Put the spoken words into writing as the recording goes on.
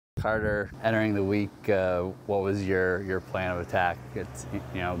Carter, entering the week, what was your plan of attack? It's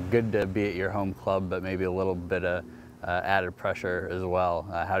good to be at your home club, but maybe a little bit of added pressure as well.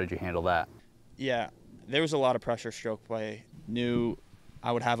 How did you handle that? Yeah, there was a lot of pressure stroke play. Knew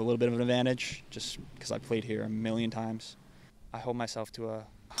I would have a little bit of an advantage just because I played here a million times. I hold myself to a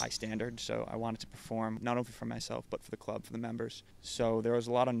high standard, so I wanted to perform not only for myself but for the club, for the members. So there was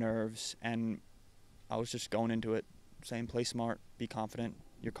a lot of nerves, and I was just going into it saying play smart, be confident,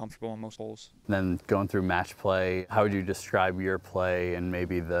 you're comfortable on most holes. Then going through match play, how would you describe your play and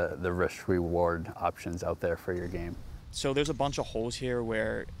maybe the risk-reward options out there for your game? So there's a bunch of holes here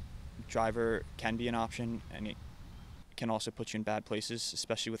where driver can be an option, and it can also put you in bad places,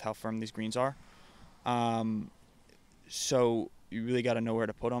 especially with how firm these greens are. So you really got to know where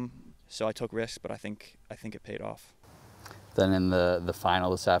to put them. So I took risks, but I think it paid off. Then in the final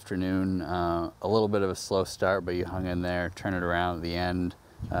this afternoon, a little bit of a slow start, but you hung in there, turned it around at the end.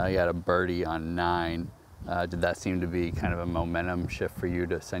 You had a birdie on 9. Did that seem to be kind of a momentum shift for you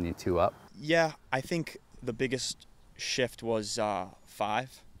to send you 2 up? Yeah, I think the biggest shift was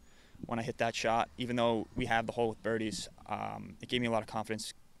 5 when I hit that shot. Even though we had the hole with birdies, it gave me a lot of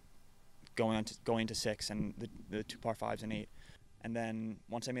confidence going into 6 and the 2 par 5s and 8. And then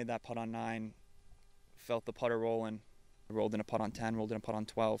once I made that putt on 9, felt the putter rolling. I rolled in a putt on 10, rolled in a putt on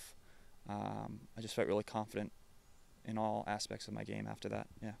 12. I just felt really confident in all aspects of my game after that,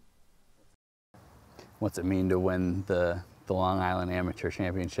 yeah. What's it mean to win the Long Island Amateur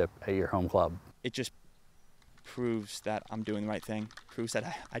Championship at your home club? It just proves that I'm doing the right thing, proves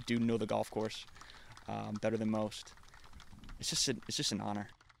that I do know the golf course better than most. It's just an honor.